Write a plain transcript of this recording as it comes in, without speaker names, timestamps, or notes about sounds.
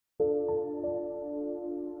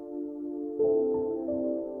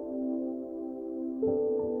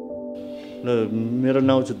मेरो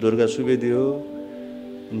नाउँ चाहिँ दुर्गा सुवेदी हो।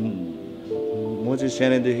 म चाहिँ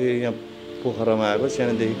सानैदेखि यहाँ पोखरामा आएको,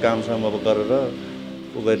 सानैदेखि कामसाम अब गरेर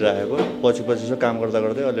गरिराखेको। पछि चाहिँ काम गर्दा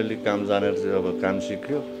गर्दै अलिअलि काम जानेर चाहिँ अब काम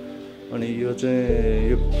सिक्यो। अनि यो चाहिँ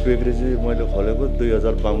यो बेकरी चाहिँ मैले खोलेको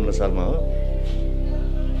 2052 सालमा हो।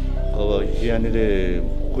 अब यहाँनिर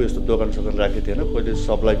कोही यस्तो दोकान सोकान राखेको थिएन, पहिले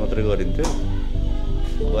सप्लाई मात्रै गरिन्थ्यो।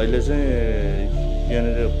 अहिले चाहिँ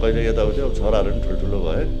यहाँनिर कहिले यताउति अब छोराहरू पनि ठुल्ठुलो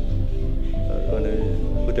भए, अनि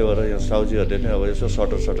त्यो भएर यहाँ साउजीहरूले नै अब यसो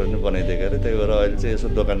सटर नै बनाइदिएको अरे, त्यही भएर अहिले चाहिँ यसो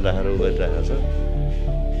दोकान राखेर गरिरहेको छ।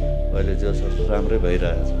 अहिले चाहिँ राम्रै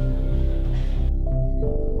भइरहेको छ।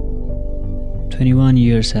 21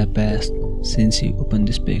 years have passed since he opened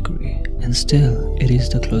this bakery, and still it is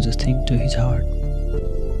the closest thing to his heart.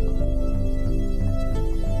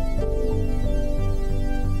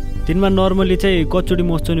 दिनमा नर्मली चाहिँ कचोडी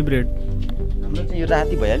मोस्छ नि ब्रेड। हाम्रो चाहिँ यो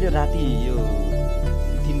राति भइहाल्यो, राति यो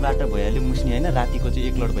 3 बाट भइहाल्यो मुस्ने होइन, रातिको चाहिँ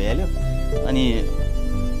 1 लोड भइहाल्यो। अनि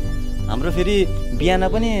हाम्रो फेरि बिहान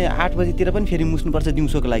पनि 8 बजीतिर पनि फेरि मुस्नुपर्छ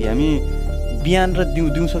दिउँसोको लागि। हामी बिहान र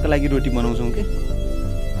दिउँसोको लागि रोटी बनाउँछौँ कि।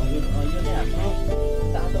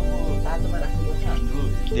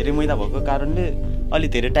 धेरै मैदा भएको कारणले अलि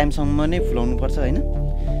धेरै टाइमसम्म नै फुलाउनुपर्छ होइन,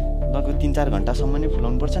 लगभग 3-4 घन्टासम्म नै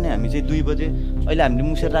फुलाउनुपर्छ नि। हामी चाहिँ 2 बजे अहिले हामीले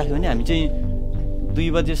मुसेर राख्यो भने हामी चाहिँ 2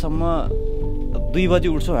 बजेसम्म 2 बजे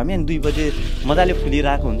उठ्छौँ हामी, अनि 2 बजे मजाले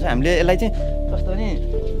फुलिरहेको हुन्छ। हामीले यसलाई चाहिँ कस्तो भने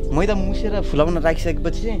मैदा मुसेर फुलाउन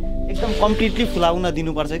राखिसकेपछि चाहिँ एकदम कम्प्लिटली फुलाउन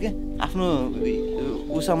दिनुपर्छ कि, आफ्नो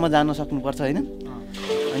उसँग जान सक्नुपर्छ होइन।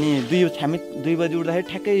 अनि हामी 2 बजे उठ्दाखेरि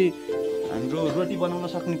ठ्याक्कै हाम्रो रोटी बनाउन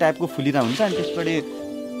सक्ने टाइपको फुलिरहेको हुन्छ। अनि त्यसपछि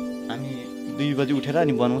हामी 2 बजे उठेर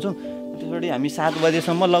अनि बनाउँछौँ। त्यसपछि हामी 7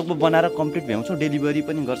 बजेसम्म लगभग बनाएर कम्प्लिट भ्याउँछौँ, डेलिभरी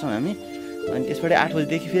पनि गर्छौँ हामी। अनि त्यसपछि 8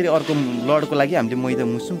 बजेदेखि फेरि अर्को लडको लागि हामीले मैदा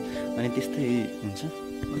मुस्छौँ, अनि त्यस्तै हुन्छ।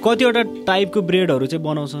 कतिवटा टाइपको ब्रेडहरू चाहिँ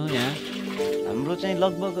बनाउँछ यहाँ? हाम्रो चाहिँ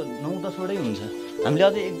लगभग 9-10 वटै हुन्छ। हामीले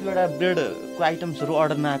अझै 1-2वटा ब्रेडको आइटम्सहरू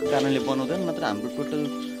अर्डर नआएको कारणले बनाउँदैन, नत्र हाम्रो टोटल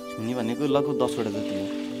हुने भनेको लगभग 10 वटा जति हो।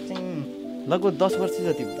 चाहिँ लगभग 10 वर्ष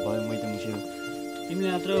जति भयो मैदा मुसेको। तिमीले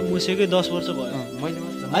मात्र मुसेकै 10 वर्ष भयो? मैले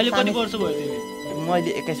अहिले कति वर्ष भयो तिमी?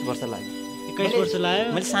 मैले 21 वर्ष लाग्यो। 21 वर्ष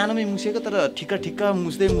लाग्यो? मैले सानोमै मुसेको, तर ठिक्क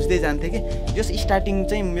मुस्दै जान्थेँ कि। यस स्टार्टिङ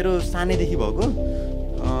चाहिँ मेरो सानैदेखि भएको,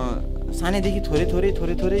 सानैदेखि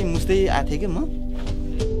थोरै मुस्दै आएको थिएँ कि म।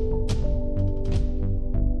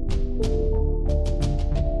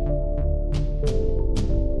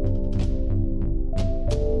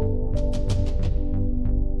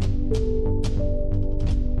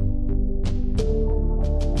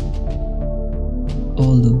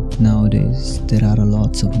 Although nowadays there are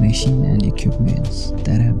lots of machine and equipments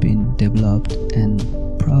that have been developed and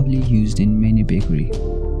probably used in many bakery,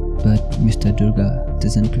 but Mr. Durga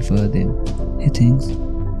doesn't prefer them. He thinks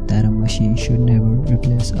that a machine should never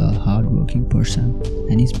replace a hard-working person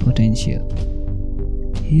and his potential.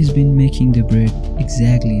 He's been making the bread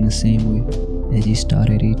exactly in the same way as he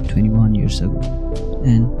started it 21 years ago,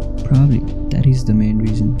 and probably that is the main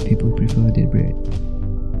reason people prefer their bread.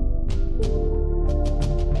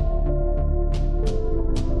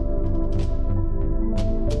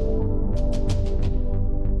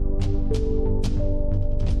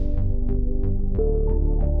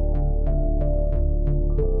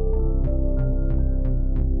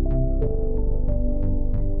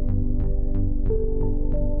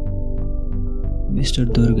 Mr.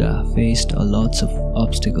 Durga faced lots of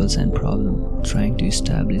obstacles and problems trying to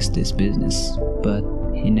establish this business, but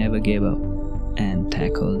he never gave up and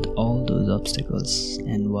tackled all those obstacles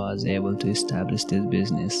and was able to establish this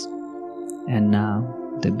business. And now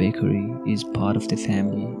the bakery is part of the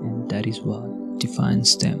family, and that is what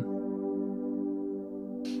defines them.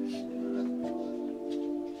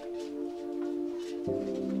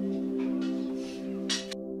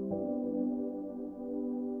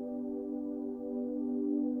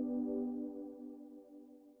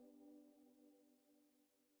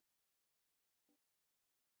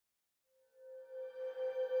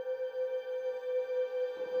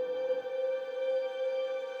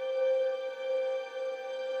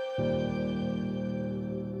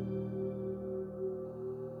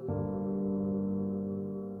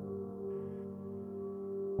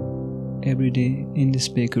 Every day in this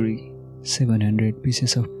bakery, 700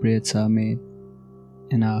 pieces of breads are made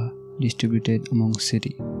and are distributed among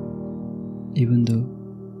city. Even though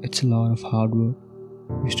it's a lot of hard work,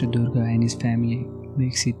 Mr. Durga and his family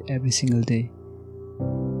makes it every single day.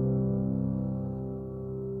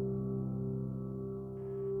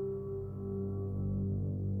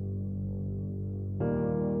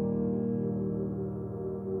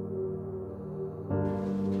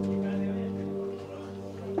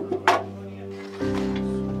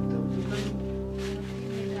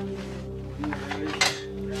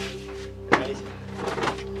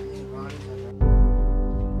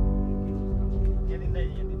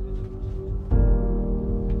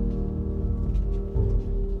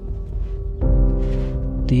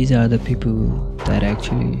 These are the people that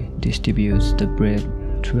actually distributes the bread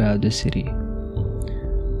throughout the city.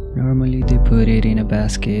 Normally they put it in a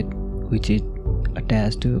basket which is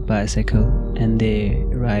attached to a bicycle and they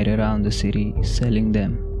ride around the city selling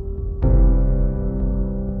them.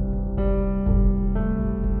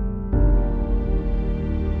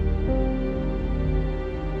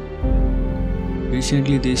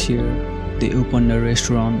 Recently this year, they opened a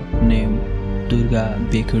restaurant named Durga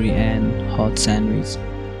Bakery and Hot Sandwich,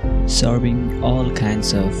 serving all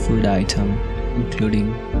kinds of food items,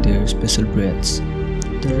 including their special breads.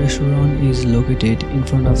 The restaurant is located in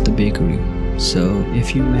front of the bakery, so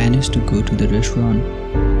if you manage to go to the restaurant,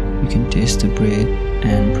 you can taste the bread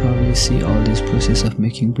and probably see all this process of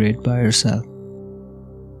making bread by yourself.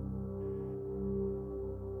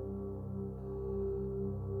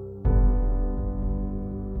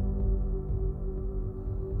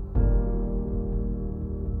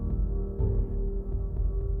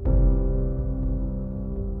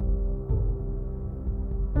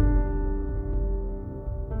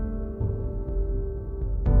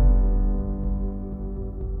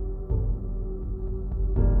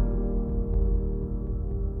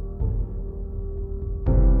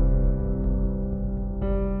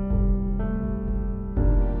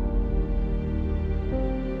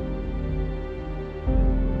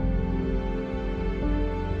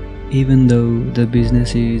 Even though the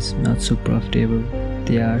business is not so profitable,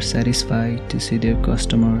 they are satisfied to see their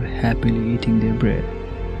customer happily eating their bread.